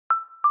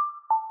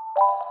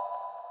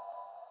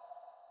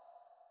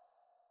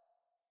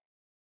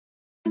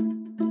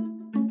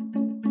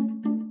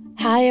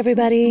Hi,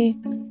 everybody.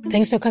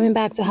 Thanks for coming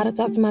back to How to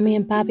Talk to Mommy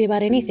and Papi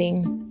About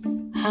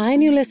Anything. Hi,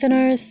 new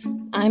listeners.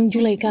 I'm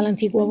Juleyka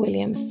Lantigua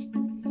Williams.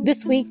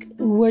 This week,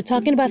 we're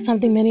talking about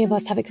something many of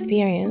us have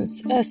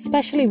experienced,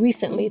 especially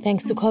recently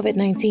thanks to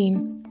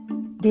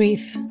COVID-19,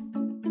 grief.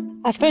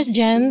 As first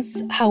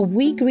gens, how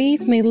we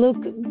grieve may look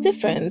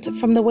different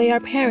from the way our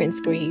parents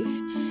grieve,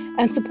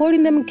 and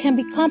supporting them can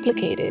be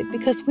complicated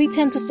because we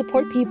tend to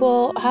support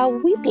people how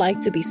we'd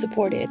like to be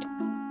supported.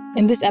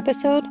 In this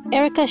episode,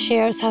 Erica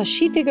shares how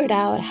she figured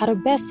out how to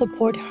best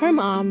support her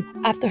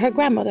mom after her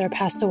grandmother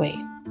passed away.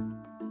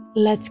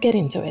 Let's get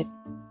into it.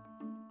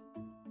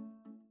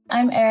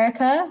 I'm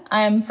Erica.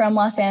 I'm from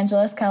Los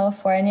Angeles,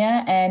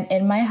 California, and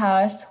in my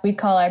house, we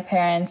call our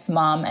parents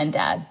mom and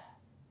dad.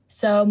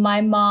 So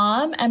my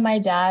mom and my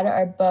dad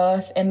are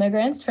both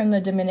immigrants from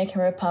the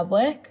Dominican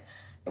Republic.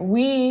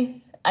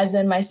 We, as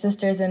in my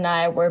sisters and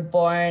I, were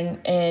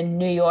born in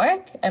New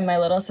York, and my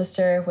little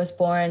sister was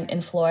born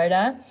in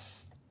Florida.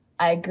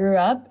 I grew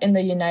up in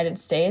the United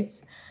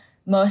States,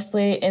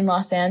 mostly in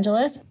Los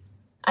Angeles.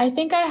 I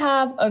think I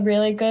have a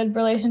really good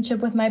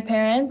relationship with my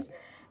parents.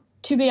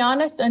 To be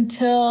honest,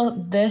 until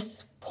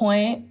this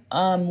point,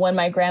 when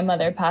my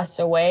grandmother passed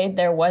away,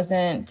 there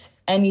wasn't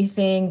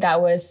anything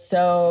that was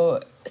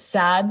so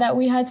sad that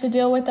we had to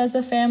deal with as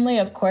a family.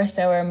 Of course,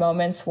 there were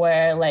moments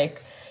where,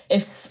 like,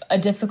 if a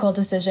difficult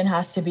decision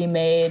has to be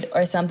made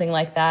or something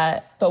like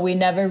that, but we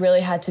never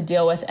really had to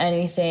deal with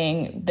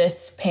anything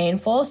this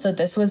painful. So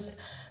this was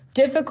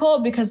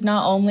difficult because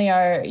not only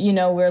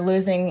we're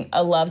losing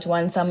a loved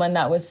one, someone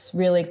that was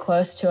really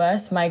close to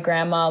us. My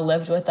grandma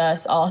lived with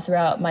us all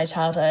throughout my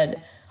childhood.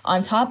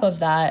 On top of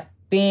that,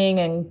 being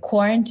in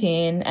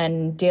quarantine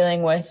and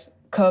dealing with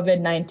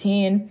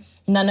COVID-19,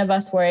 none of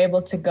us were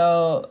able to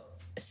go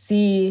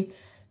see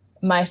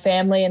my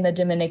family in the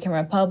Dominican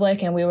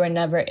Republic, and we were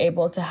never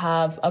able to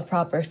have a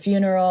proper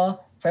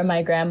funeral for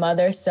my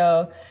grandmother.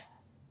 So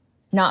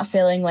not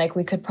feeling like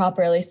we could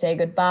properly say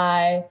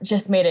goodbye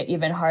just made it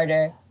even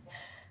harder.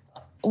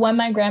 When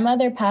my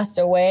grandmother passed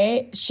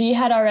away, she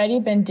had already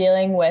been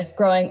dealing with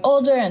growing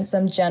older and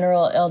some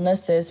general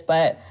illnesses,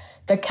 but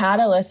the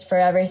catalyst for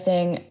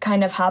everything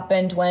kind of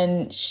happened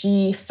when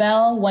she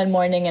fell one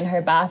morning in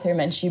her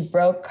bathroom and she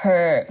broke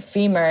her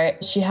femur.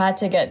 She had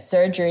to get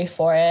surgery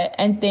for it,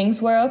 and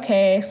things were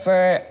okay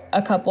for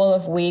a couple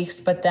of weeks,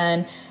 but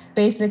then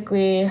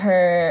basically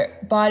her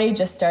body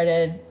just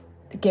started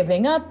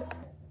giving up.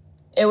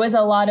 It was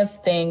a lot of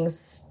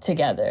things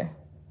together.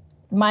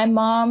 My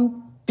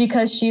mom,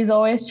 because she's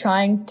always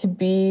trying to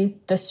be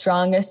the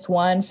strongest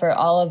one for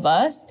all of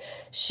us,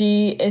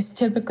 she is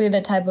typically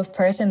the type of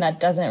person that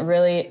doesn't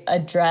really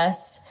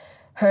address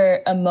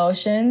her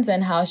emotions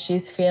and how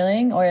she's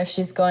feeling or if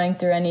she's going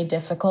through any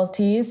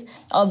difficulties.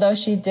 Although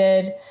she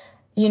did,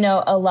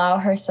 allow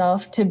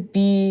herself to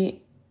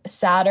be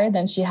sadder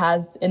than she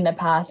has in the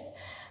past,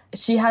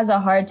 she has a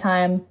hard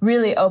time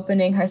really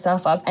opening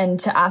herself up and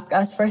to ask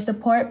us for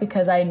support,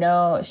 because I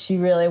know she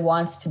really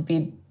wants to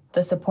be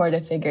the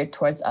supportive figure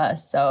towards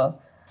us. So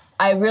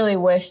I really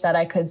wish that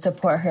I could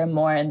support her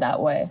more in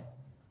that way.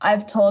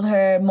 I've told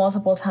her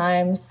multiple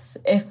times,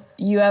 if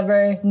you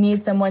ever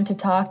need someone to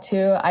talk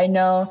to, I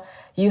know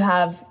you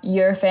have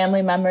your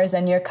family members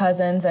and your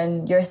cousins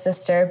and your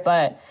sister,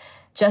 but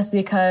just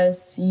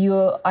because you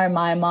are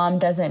my mom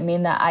doesn't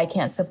mean that I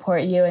can't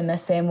support you in the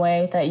same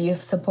way that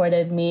you've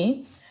supported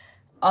me.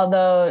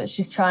 Although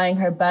she's trying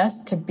her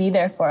best to be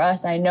there for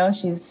us, I know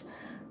she's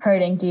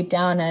hurting deep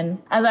down. And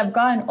as I've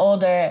gotten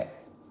older,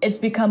 it's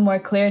become more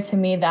clear to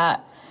me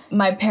that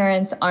my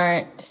parents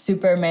aren't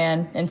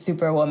Superman and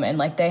Superwoman.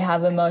 Like, they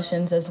have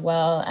emotions as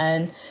well,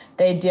 and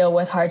they deal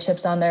with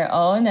hardships on their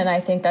own. And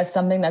I think that's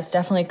something that's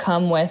definitely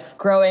come with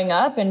growing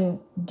up and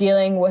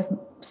dealing with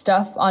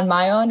stuff on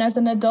my own as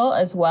an adult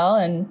as well.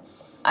 And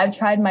I've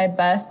tried my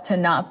best to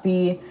not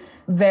be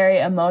very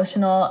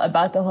emotional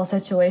about the whole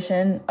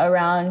situation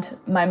around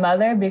my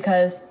mother,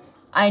 because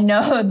I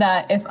know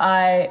that if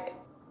I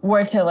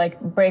were to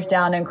break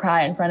down and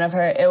cry in front of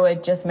her, it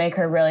would just make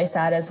her really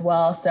sad as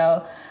well.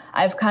 So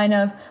I've kind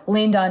of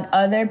leaned on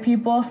other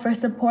people for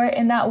support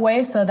in that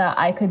way so that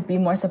I could be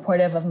more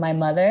supportive of my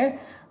mother.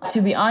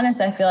 To be honest,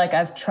 I feel like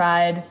I've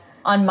tried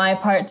on my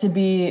part to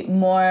be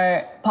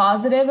more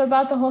positive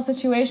about the whole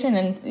situation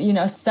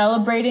and,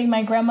 celebrating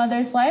my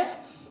grandmother's life.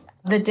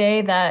 The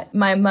day that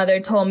my mother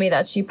told me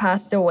that she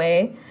passed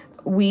away,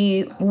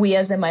 we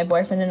as in my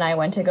boyfriend and I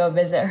went to go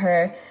visit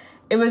her.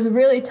 It was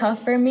really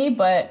tough for me,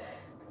 but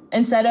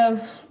instead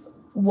of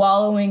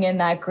wallowing in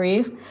that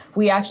grief,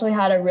 we actually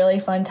had a really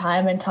fun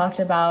time and talked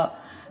about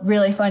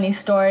really funny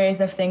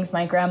stories of things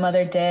my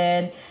grandmother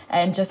did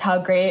and just how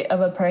great of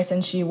a person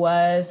she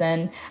was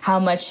and how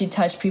much she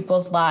touched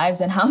people's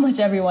lives and how much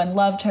everyone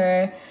loved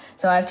her.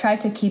 So I've tried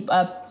to keep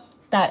up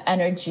that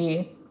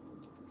energy.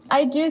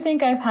 I do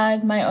think I've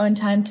had my own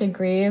time to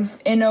grieve.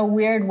 In a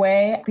weird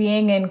way,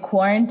 being in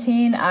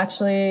quarantine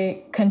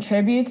actually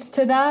contributes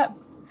to that.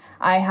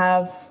 I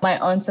have my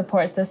own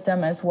support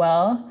system as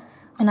well.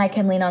 And I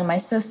can lean on my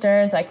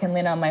sisters, I can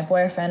lean on my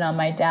boyfriend, on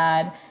my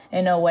dad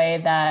in a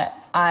way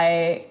that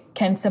I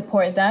can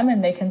support them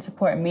and they can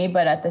support me,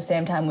 but at the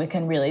same time, we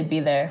can really be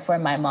there for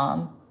my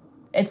mom.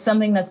 It's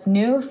something that's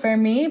new for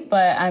me,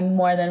 but I'm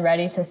more than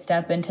ready to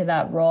step into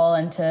that role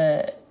and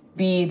to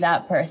be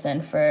that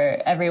person for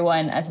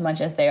everyone as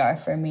much as they are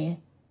for me.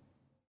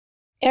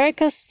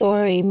 Erica's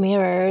story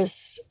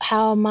mirrors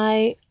how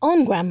my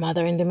own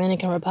grandmother in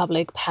Dominican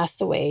Republic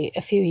passed away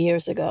a few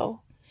years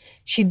ago.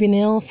 She'd been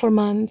ill for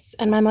months,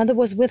 and my mother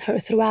was with her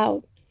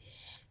throughout.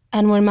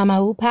 And when Mama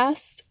U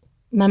passed,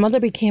 my mother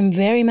became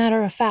very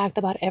matter-of-fact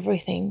about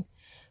everything,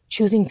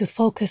 choosing to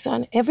focus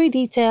on every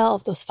detail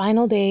of those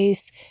final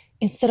days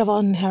instead of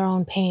on her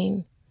own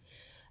pain.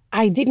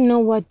 I didn't know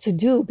what to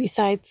do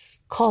besides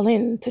call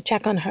in to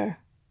check on her.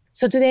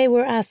 So today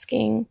we're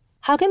asking,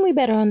 how can we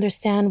better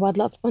understand what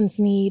loved ones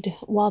need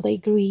while they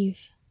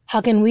grieve? How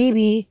can we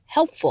be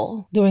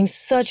helpful during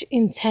such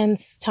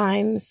intense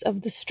times of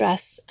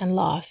distress and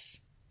loss?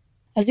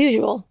 As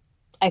usual,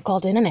 I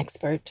called in an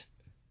expert.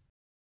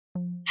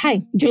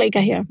 Hi,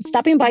 Juleka here,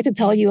 stopping by to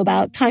tell you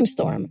about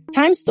Timestorm.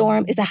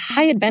 Timestorm is a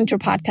high-adventure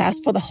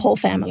podcast for the whole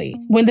family.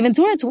 When the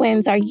Ventura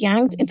twins are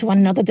yanked into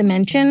another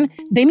dimension,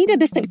 they meet a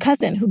distant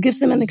cousin who gives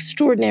them an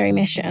extraordinary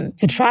mission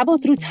to travel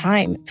through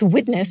time to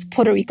witness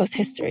Puerto Rico's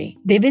history.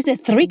 They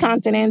visit 3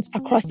 continents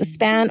across the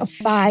span of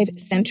 5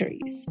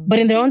 centuries. But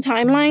in their own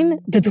timeline,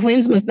 the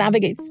twins must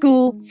navigate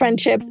school,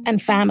 friendships,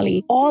 and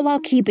family, all while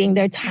keeping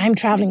their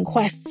time-traveling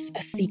quests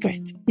a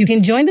secret. You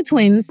can join the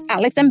twins,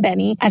 Alex and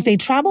Benny, as they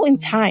travel in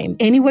time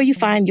anywhere you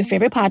find your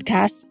favorite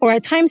podcast or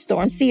at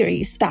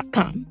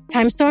timestormseries.com.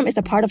 Timestorm is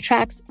a part of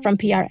Tracks from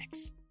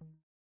PRX.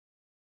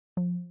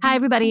 Hi,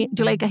 everybody.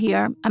 Juleka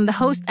here. I'm the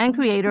host and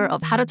creator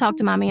of How to Talk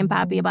to Mommy and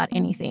Papi About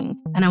Anything,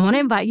 and I want to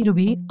invite you to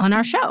be on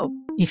our show.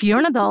 If you're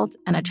an adult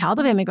and a child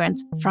of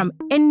immigrants from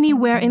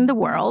anywhere in the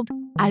world,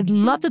 I'd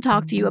love to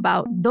talk to you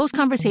about those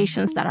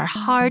conversations that are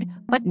hard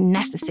but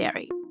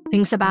necessary.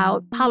 Things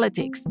about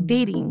politics,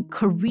 dating,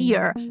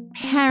 career,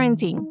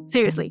 parenting.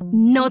 Seriously,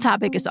 no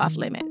topic is off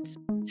limits.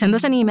 Send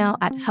us an email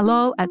at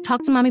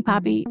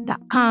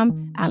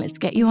hello@talktomommypapi.com and let's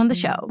get you on the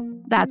show.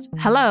 That's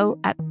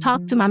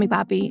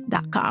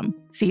hello@talktomommypapi.com.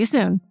 See you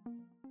soon.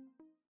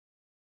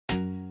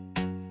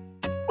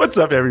 What's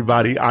up,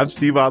 everybody? I'm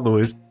Steve-Aud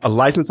Lewis, a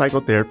licensed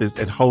psychotherapist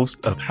and host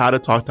of How to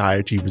Talk to High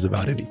Achievers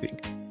About Anything.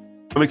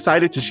 I'm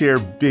excited to share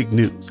big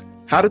news.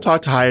 How to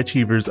Talk to High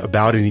Achievers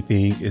About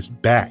Anything is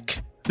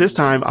back. This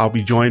time, I'll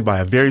be joined by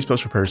a very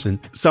special person,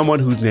 someone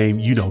whose name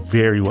you know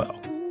very well.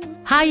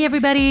 Hi,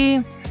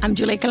 everybody. I'm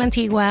Juleka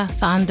Lantigua,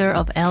 founder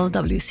of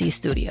LWC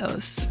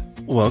Studios.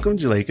 Welcome,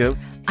 Juleka.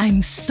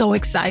 I'm so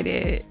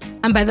excited.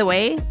 And by the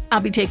way, I'll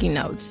be taking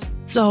notes.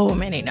 So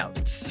many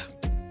notes.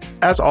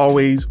 As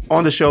always,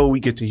 on the show,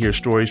 we get to hear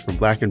stories from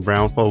Black and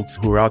brown folks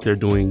who are out there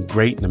doing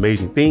great and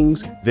amazing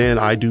things. Then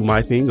I do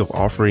my thing of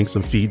offering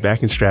some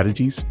feedback and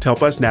strategies to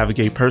help us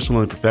navigate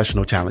personal and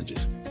professional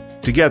challenges.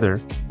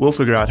 Together, we'll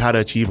figure out how to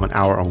achieve on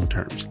our own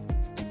terms.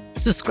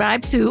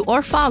 Subscribe to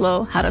or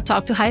follow How to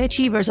Talk to High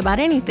Achievers About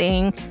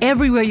Anything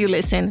everywhere you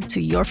listen to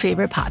your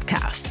favorite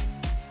podcast.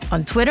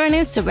 On Twitter and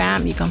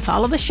Instagram, you can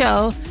follow the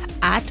show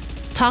at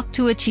Talk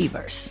to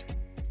Achievers.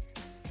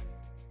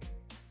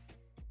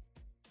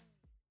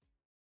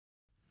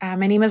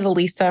 My name is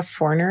Elisa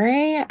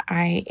Forneray.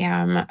 I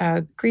am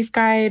a grief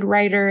guide,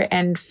 writer,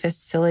 and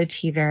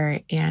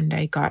facilitator, and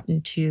I got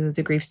into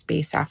the grief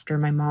space after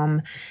my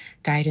mom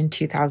died in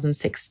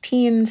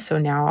 2016. So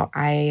now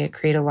I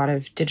create a lot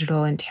of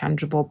digital and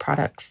tangible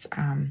products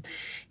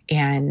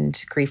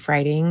and grief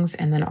writings,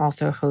 and then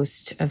also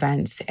host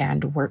events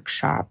and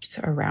workshops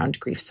around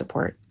grief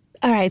support.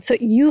 All right, so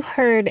you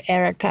heard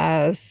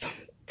Erica's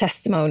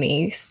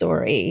testimony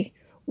story.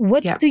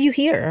 What do you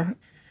hear?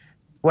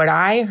 What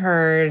I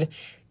heard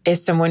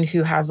is someone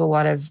who has a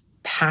lot of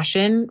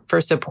passion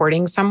for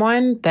supporting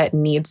someone that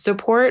needs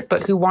support,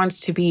 but who wants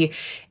to be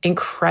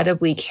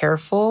incredibly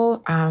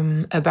careful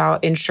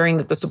about ensuring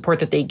that the support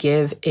that they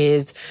give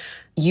is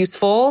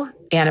useful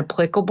and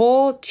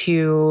applicable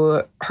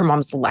to her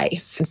mom's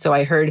life. And so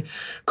I heard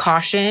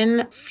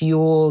caution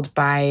fueled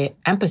by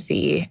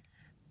empathy.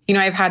 You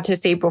know, I've had to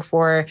say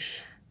before,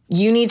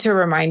 you need to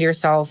remind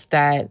yourself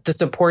that the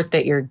support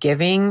that you're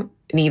giving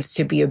needs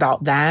to be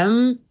about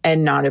them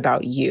and not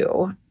about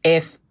you.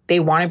 If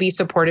they want to be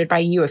supported by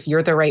you, if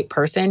you're the right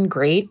person,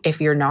 great. If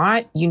you're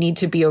not, you need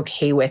to be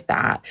okay with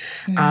that.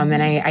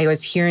 And I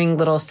was hearing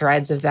little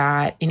threads of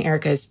that in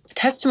Erica's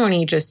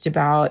testimony, just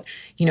about,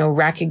 you know,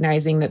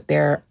 recognizing that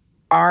there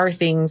are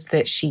things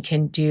that she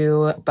can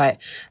do, but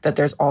that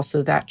there's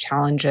also that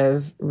challenge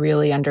of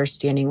really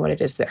understanding what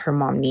it is that her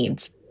mom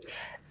needs.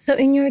 So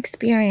in your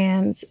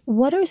experience,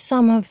 what are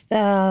some of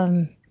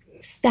the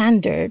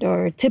standard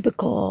or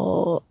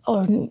typical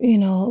or, you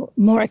know,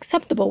 more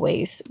acceptable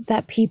ways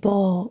that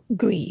people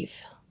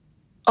grieve?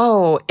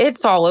 Oh,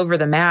 it's all over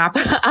the map.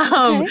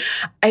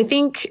 I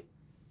think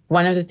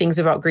one of the things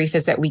about grief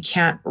is that we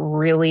can't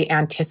really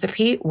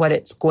anticipate what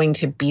it's going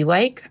to be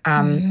like.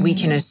 We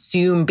can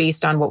assume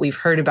based on what we've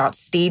heard about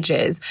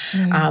stages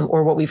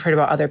or what we've heard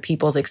about other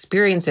people's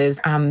experiences.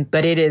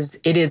 But it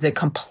is a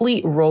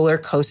complete roller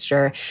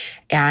coaster,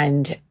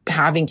 and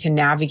having to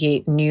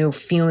navigate new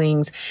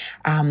feelings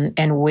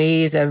and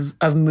ways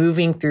of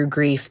moving through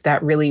grief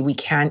that really we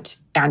can't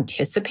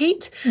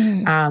anticipate.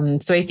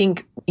 So I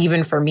think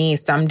even for me,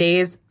 some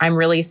days I'm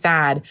really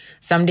sad.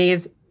 Some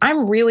days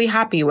I'm really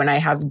happy when I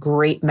have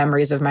great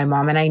memories of my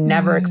mom. And I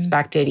never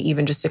expected,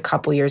 even just a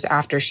couple years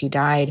after she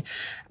died,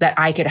 that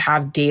I could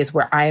have days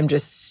where I am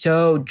just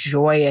so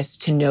joyous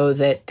to know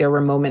that there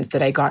were moments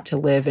that I got to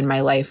live in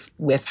my life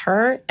with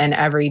her. And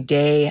every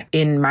day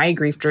in my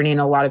grief journey, and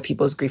a lot of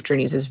people's grief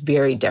journeys, is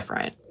very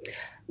different.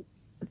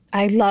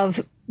 I love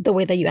the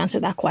way that you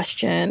answer that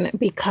question,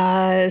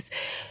 because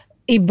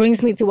it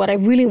brings me to what I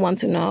really want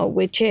to know,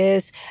 which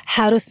is,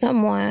 how does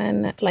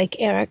someone like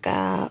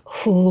Erica,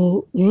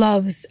 who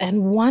loves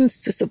and wants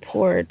to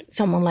support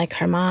someone like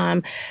her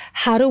mom,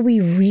 how do we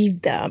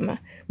read them?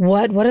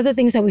 What are the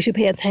things that we should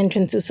pay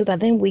attention to so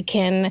that then we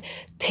can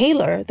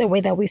tailor the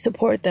way that we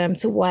support them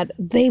to what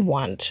they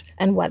want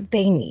and what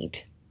they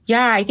need?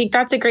 Yeah, I think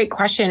that's a great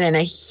question. And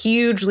a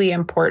hugely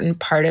important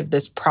part of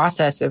this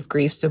process of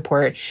grief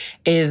support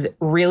is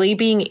really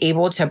being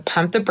able to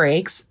pump the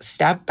brakes,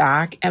 step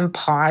back and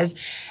pause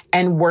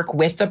and work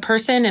with the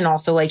person. And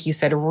also, like you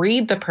said,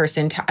 read the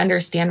person to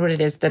understand what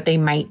it is that they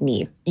might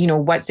need. You know,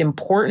 what's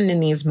important in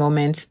these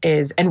moments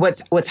is, and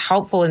what's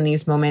helpful in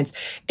these moments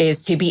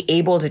is to be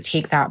able to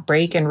take that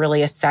break and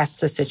really assess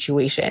the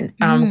situation.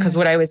 Because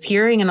what I was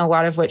hearing and a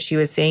lot of what she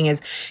was saying is,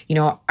 you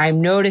know,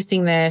 I'm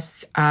noticing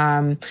this,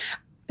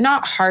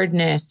 not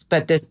hardness,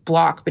 but this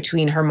block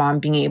between her mom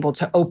being able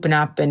to open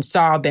up and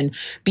sob and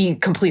be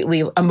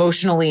completely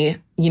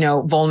emotionally, you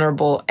know,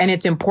 vulnerable. And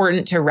it's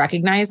important to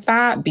recognize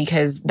that,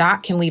 because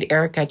that can lead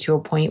Erica to a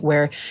point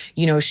where,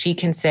 you know, she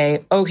can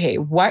say, okay,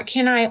 what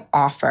can I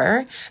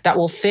offer that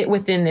will fit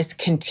within this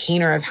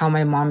container of how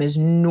my mom is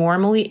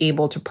normally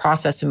able to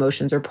process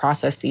emotions or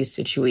process these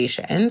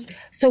situations?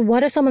 So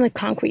what are some of the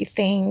concrete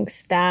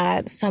things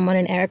that someone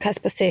in Erica's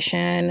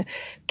position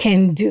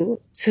can do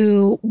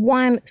to,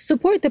 one,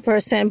 support the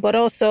person, but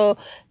also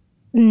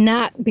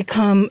not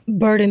become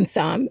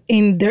burdensome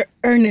in their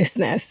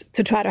earnestness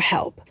to try to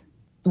help?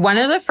 One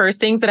of the first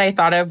things that I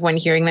thought of when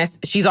hearing this,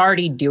 she's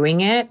already doing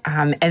it,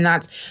 and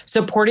that's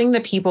supporting the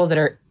people that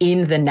are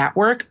in the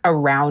network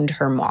around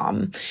her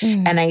mom.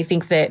 And I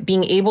think that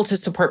being able to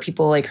support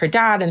people like her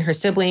dad and her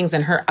siblings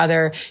and her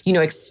other, you know,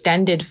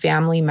 extended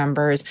family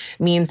members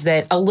means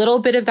that a little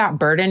bit of that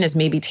burden is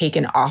maybe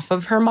taken off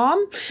of her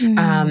mom.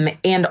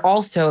 And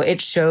also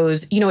it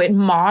shows, you know, it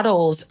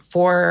models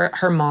for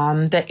her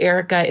mom that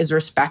Erica is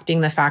respecting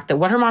the fact that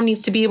what her mom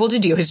needs to be able to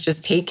do is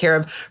just take care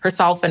of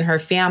herself and her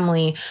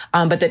family,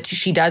 but that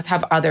she does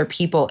have other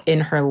people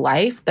in her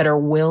life that are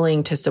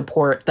willing to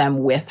support them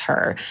with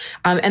her.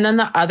 And then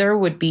the other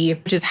would be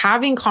just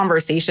having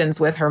conversations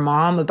with her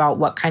mom about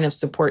what kind of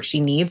support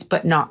she needs,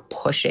 but not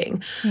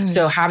pushing.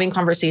 So having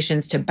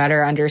conversations to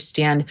better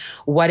understand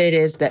what it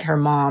is that her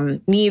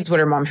mom needs, what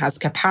her mom has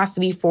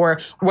capacity for,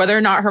 whether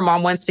or not her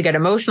mom wants to get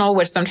emotional,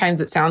 which sometimes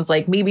it sounds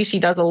like maybe she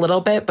does a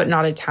little bit, but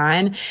not a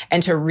ton,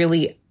 and to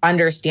really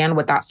understand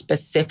what that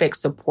specific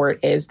support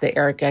is that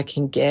Erica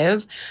can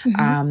give.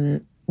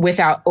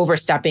 Without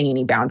overstepping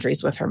any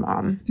boundaries with her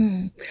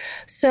mom.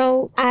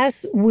 So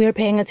as we're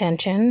paying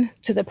attention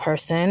to the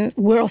person,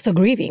 we're also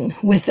grieving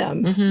with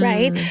them,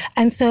 right?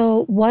 And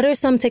so what are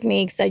some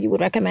techniques that you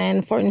would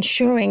recommend for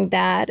ensuring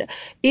that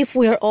if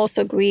we're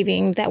also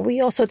grieving, that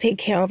we also take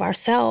care of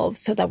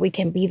ourselves so that we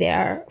can be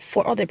there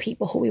for other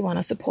people who we want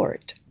to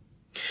support?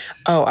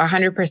 Oh,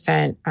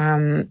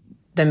 100%.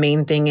 The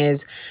main thing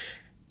is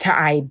to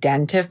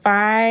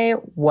identify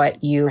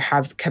what you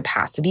have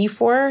capacity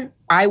for.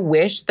 I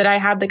wish that I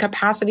had the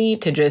capacity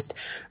to just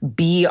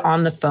be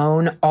on the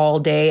phone all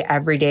day,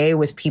 every day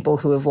with people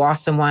who have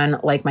lost someone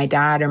like my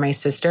dad or my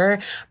sister.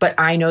 But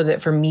I know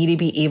that for me to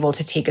be able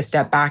to take a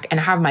step back and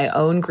have my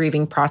own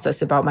grieving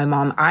process about my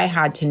mom, I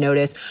had to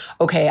notice,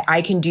 okay,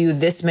 I can do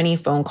this many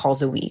phone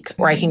calls a week,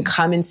 or I can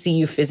come and see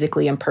you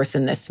physically in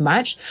person this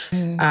much.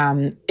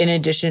 In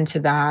addition to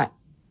that,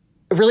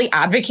 really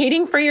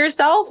advocating for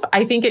yourself.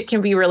 I think it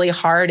can be really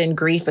hard in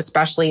grief,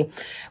 especially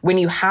when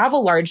you have a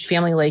large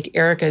family like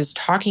Erica is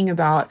talking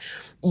about.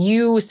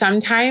 You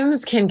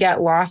sometimes can get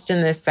lost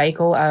in this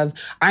cycle of,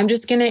 I'm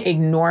just going to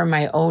ignore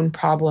my own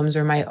problems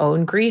or my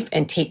own grief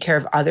and take care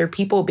of other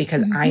people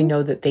because I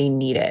know that they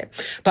need it.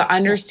 But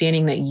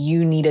understanding that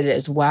you need it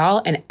as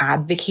well and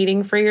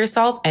advocating for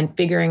yourself and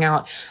figuring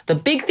out the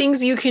big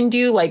things you can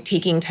do, like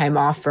taking time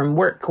off from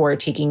work or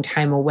taking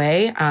time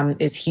away,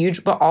 is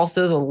huge. But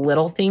also the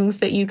little things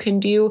that you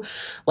can do.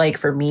 Like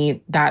for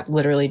me, that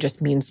literally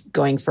just means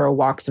going for a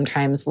walk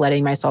sometimes,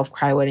 letting myself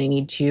cry when I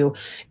need to,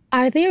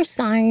 Are there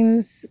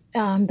signs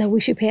that we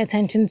should pay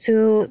attention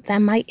to that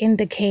might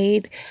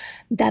indicate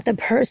that the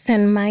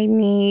person might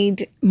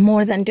need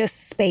more than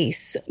just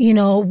space,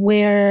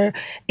 where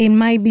it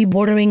might be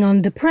bordering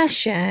on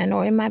depression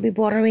or it might be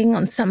bordering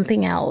on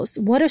something else?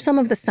 What are some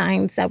of the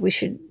signs that we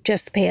should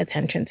just pay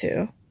attention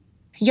to?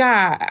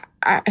 Yeah.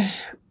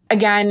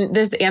 Again,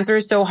 this answer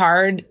is so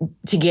hard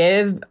to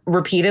give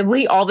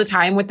repeatedly all the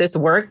time with this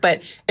work,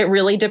 but it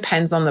really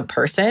depends on the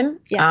person.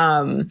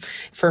 Yeah.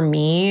 For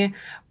me,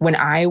 when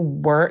I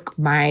work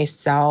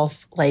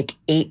myself like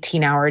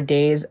 18-hour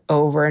days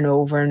over and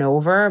over and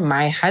over,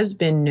 my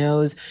husband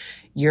knows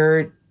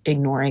you're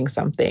ignoring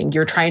something.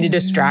 You're trying to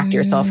distract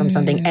yourself from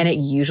something. And it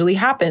usually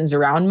happens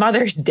around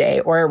Mother's Day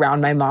or around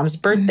my mom's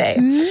birthday.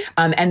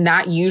 And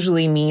that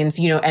usually means,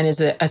 and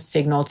is a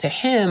signal to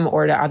him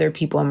or to other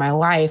people in my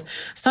life,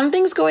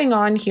 something's going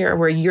on here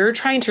where you're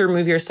trying to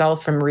remove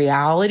yourself from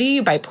reality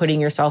by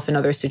putting yourself in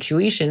other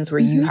situations where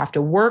you have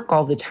to work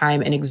all the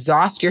time and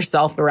exhaust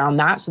yourself around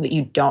that so that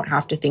you don't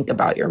have to think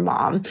about your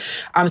mom.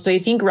 So I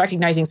think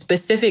recognizing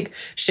specific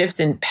shifts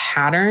in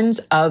patterns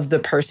of the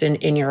person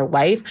in your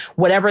life,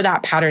 whatever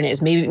that pattern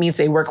is. Maybe it means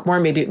they work more.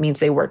 Maybe it means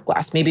they work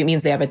less. Maybe it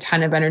means they have a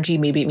ton of energy.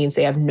 Maybe it means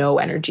they have no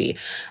energy.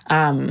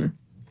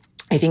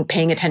 I think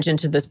paying attention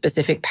to the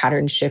specific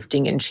pattern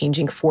shifting and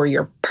changing for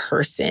your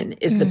person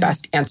is the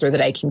best answer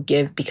that I can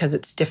give because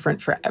it's different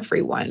for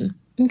everyone.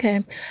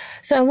 Okay.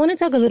 So I want to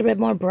talk a little bit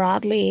more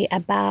broadly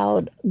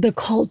about the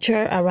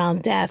culture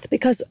around death,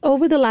 because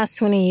over the last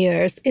 20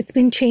 years, it's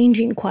been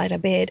changing quite a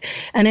bit.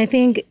 And I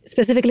think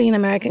specifically in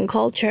American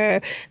culture,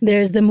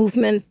 there's the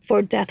movement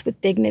for death with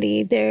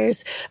dignity.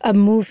 There's a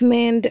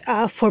movement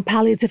for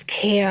palliative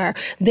care.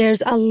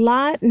 There's a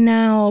lot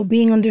now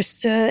being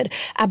understood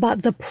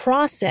about the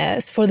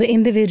process for the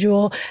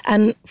individual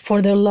and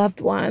for their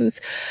loved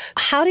ones.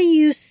 How do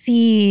you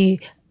see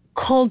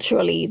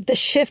culturally the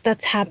shift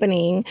that's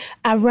happening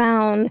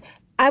around,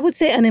 I would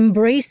say, an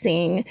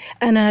embracing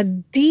and a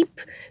deep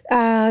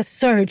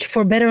search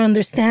for better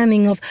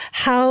understanding of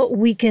how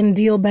we can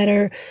deal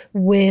better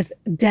with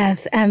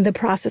death and the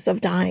process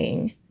of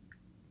dying?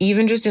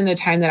 Even just in the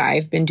time that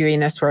I've been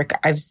doing this work,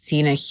 I've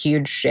seen a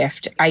huge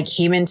shift. I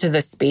came into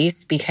the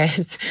space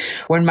because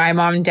when my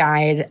mom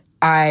died,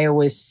 I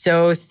was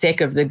so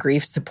sick of the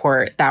grief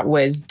support that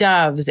was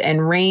doves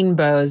and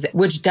rainbows,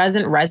 which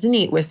doesn't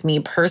resonate with me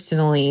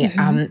personally.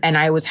 And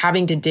I was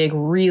having to dig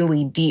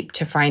really deep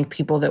to find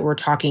people that were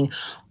talking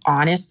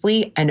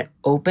honestly and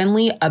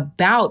openly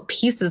about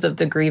pieces of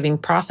the grieving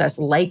process,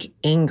 like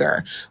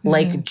anger,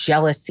 like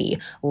jealousy,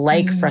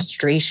 like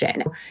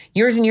frustration.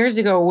 Years and years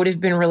ago, it would have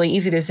been really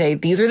easy to say,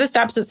 these are the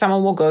steps that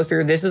someone will go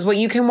through. This is what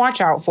you can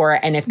watch out for.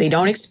 And if they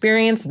don't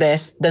experience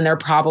this, then they're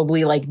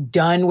probably like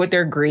done with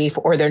their grief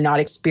or they're not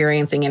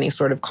experiencing any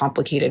sort of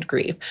complicated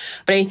grief.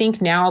 But I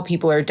think now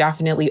people are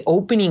definitely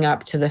opening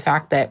up to the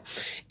fact that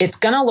it's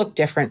going to look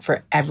different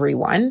for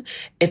everyone.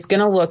 It's going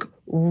to look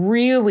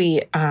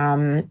really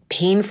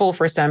painful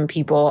for some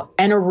people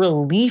and a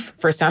relief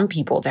for some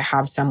people to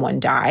have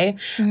someone die,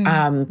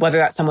 whether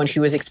that's someone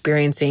who is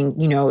experiencing,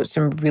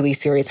 some really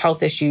serious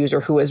health issues or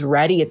who is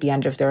ready at the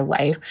end of their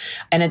life.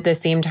 And at the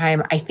same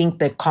time, I think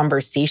the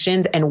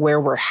conversations and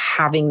where we're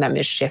having them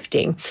is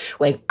shifting.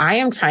 Like I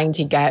am trying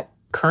to get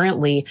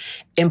currently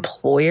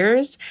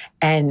employers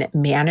and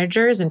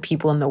managers and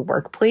people in the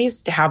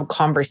workplace to have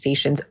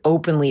conversations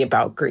openly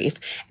about grief.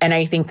 And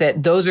I think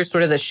that those are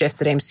sort of the shifts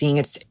that I'm seeing.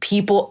 It's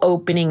people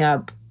opening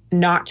up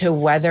not to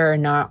whether or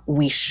not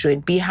we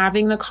should be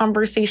having the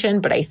conversation,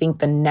 but I think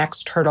the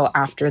next hurdle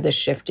after the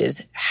shift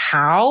is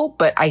how.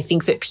 But I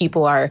think that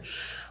people are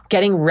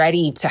getting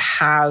ready to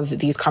have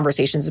these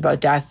conversations about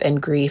death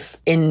and grief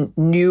in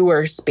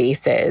newer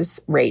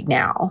spaces right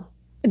now.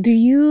 Do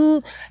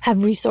you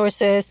have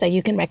resources that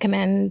you can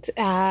recommend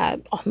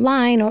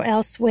online or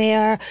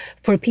elsewhere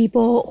for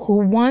people who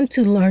want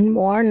to learn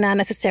more, not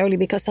necessarily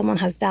because someone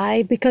has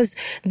died, because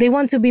they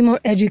want to be more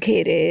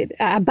educated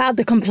about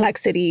the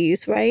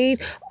complexities, right,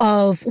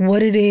 of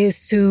what it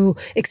is to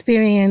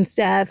experience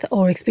death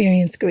or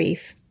experience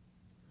grief?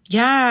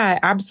 Yeah,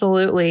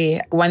 absolutely.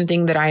 One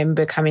thing that I'm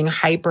becoming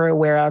hyper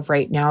aware of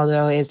right now,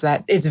 though, is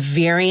that it's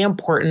very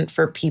important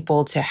for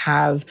people to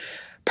have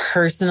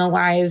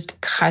personalized,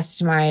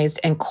 customized,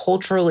 and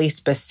culturally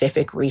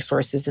specific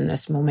resources in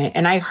this moment.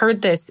 And I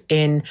heard this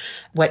in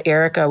what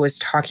Erica was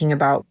talking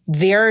about.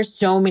 There are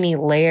so many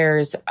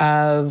layers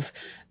of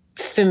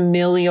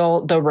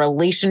the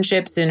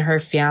relationships in her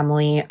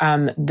family,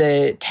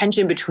 the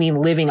tension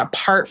between living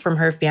apart from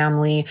her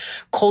family,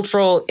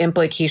 cultural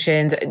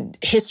implications,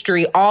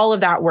 history, all of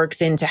that works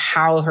into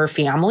how her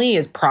family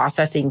is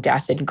processing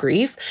death and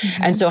grief.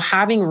 And so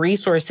having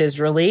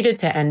resources related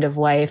to end of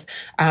life,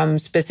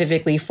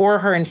 specifically for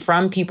her and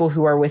from people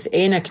who are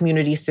within a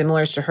community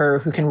similar to her,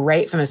 who can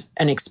write from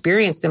an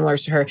experience similar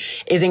to her,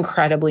 is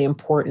incredibly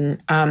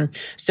important.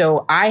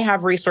 So I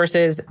have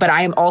resources, but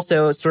I am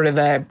also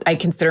I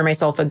consider consider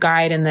myself a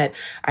guide and that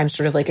I'm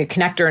sort of like a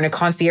connector and a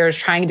concierge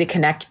trying to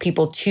connect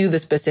people to the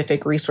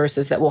specific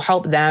resources that will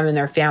help them and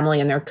their family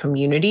and their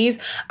communities,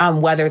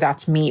 whether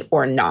that's me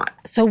or not.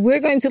 So we're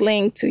going to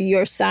link to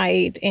your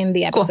site in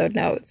the episode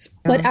notes.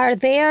 But are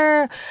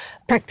there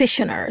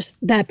practitioners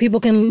that people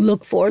can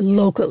look for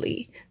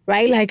locally?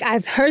 Right? Like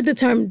I've heard the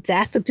term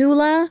death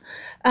doula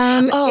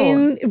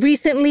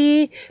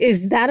recently.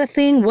 Is that a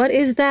thing? What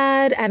is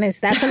that? And is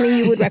that something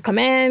you would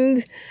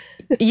recommend?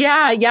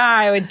 Yeah,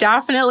 I would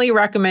definitely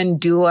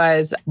recommend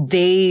doulas.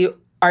 They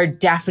are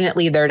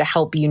definitely there to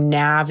help you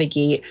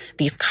navigate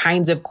these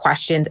kinds of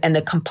questions and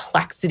the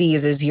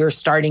complexities as you're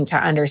starting to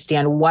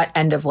understand what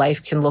end of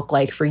life can look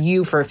like for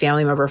you, for a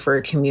family member, for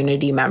a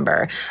community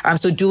member.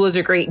 So doulas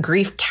are great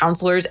grief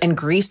counselors and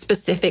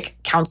grief-specific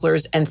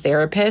counselors and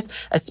therapists,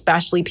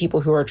 especially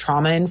people who are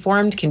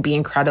trauma-informed, can be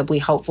incredibly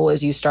helpful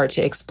as you start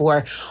to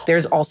explore.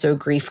 There's also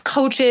grief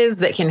coaches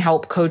that can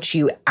help coach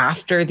you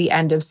after the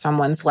end of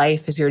someone's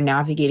life as you're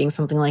navigating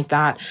something like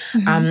that.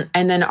 And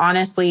then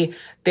honestly,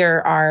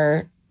 there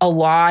are a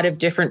lot of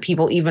different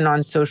people, even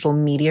on social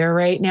media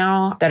right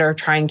now, that are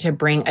trying to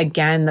bring,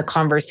 again, the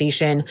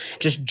conversation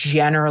just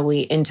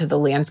generally into the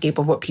landscape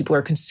of what people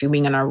are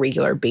consuming on a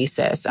regular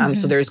basis.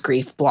 So there's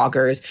grief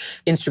bloggers,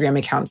 Instagram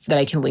accounts that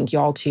I can link you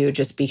all to,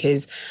 just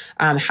because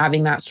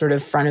having that sort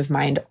of front of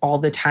mind all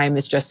the time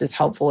is just as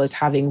helpful as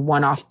having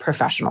one-off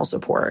professional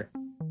support.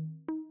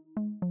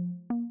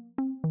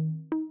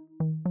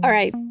 All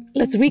right,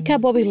 let's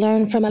recap what we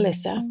learned from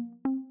Alyssa.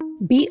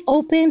 Be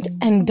open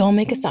and don't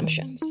make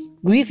assumptions.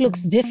 Grief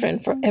looks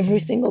different for every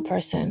single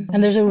person,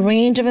 and there's a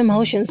range of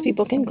emotions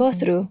people can go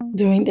through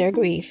during their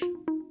grief.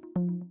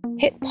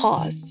 Hit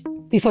pause.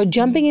 Before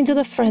jumping into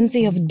the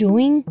frenzy of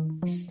doing,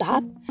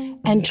 stop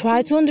and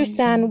try to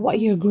understand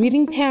what your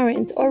grieving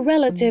parent or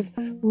relative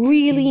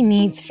really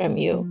needs from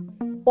you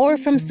or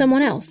from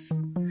someone else.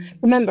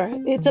 Remember,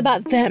 it's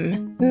about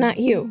them, not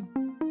you.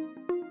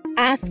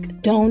 Ask,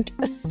 don't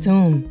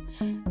assume.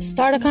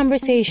 Start a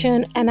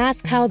conversation and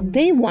ask how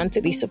they want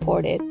to be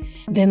supported.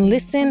 Then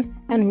listen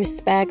and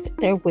respect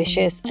their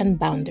wishes and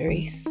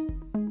boundaries.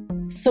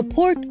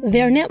 Support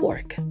their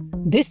network.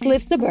 This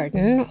lifts the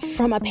burden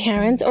from a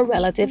parent or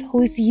relative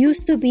who is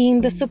used to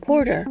being the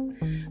supporter.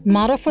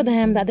 Model for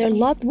them that their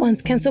loved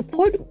ones can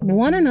support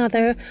one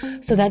another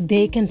so that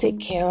they can take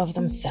care of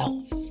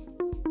themselves.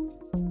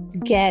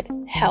 Get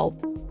help.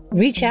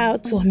 Reach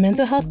out to a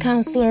mental health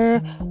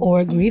counselor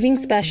or a grieving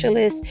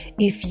specialist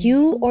if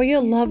you or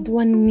your loved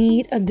one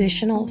need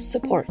additional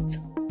support.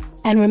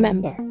 And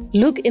remember,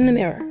 look in the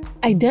mirror,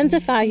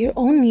 identify your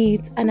own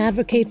needs, and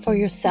advocate for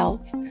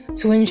yourself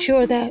to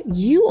ensure that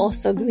you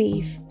also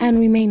grieve and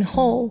remain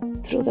whole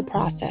through the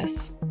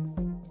process.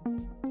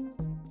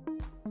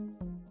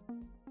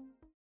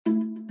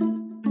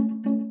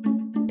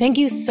 Thank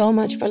you so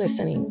much for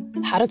listening.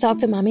 How to Talk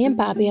to Mommy and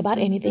Papi About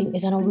Anything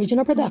is an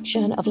original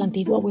production of La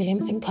Antigua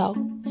Williams & Co.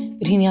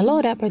 Virginia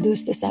Lora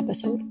produced this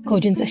episode.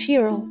 Kojin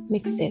Tashiro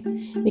mixed it.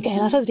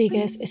 Micaela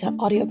Rodriguez is our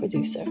audio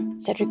producer.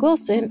 Cedric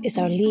Wilson is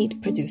our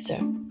lead producer.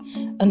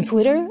 On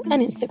Twitter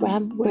and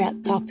Instagram, we're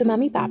at Talk to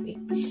Mommy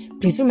Papi.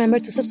 Please remember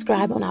to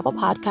subscribe on Apple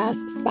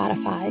Podcasts,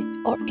 Spotify,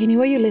 or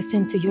anywhere you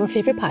listen to your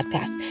favorite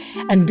podcast.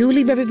 And do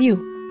leave a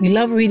review. We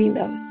love reading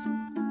those.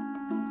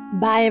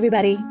 Bye,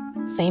 everybody.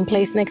 Same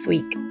place next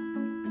week.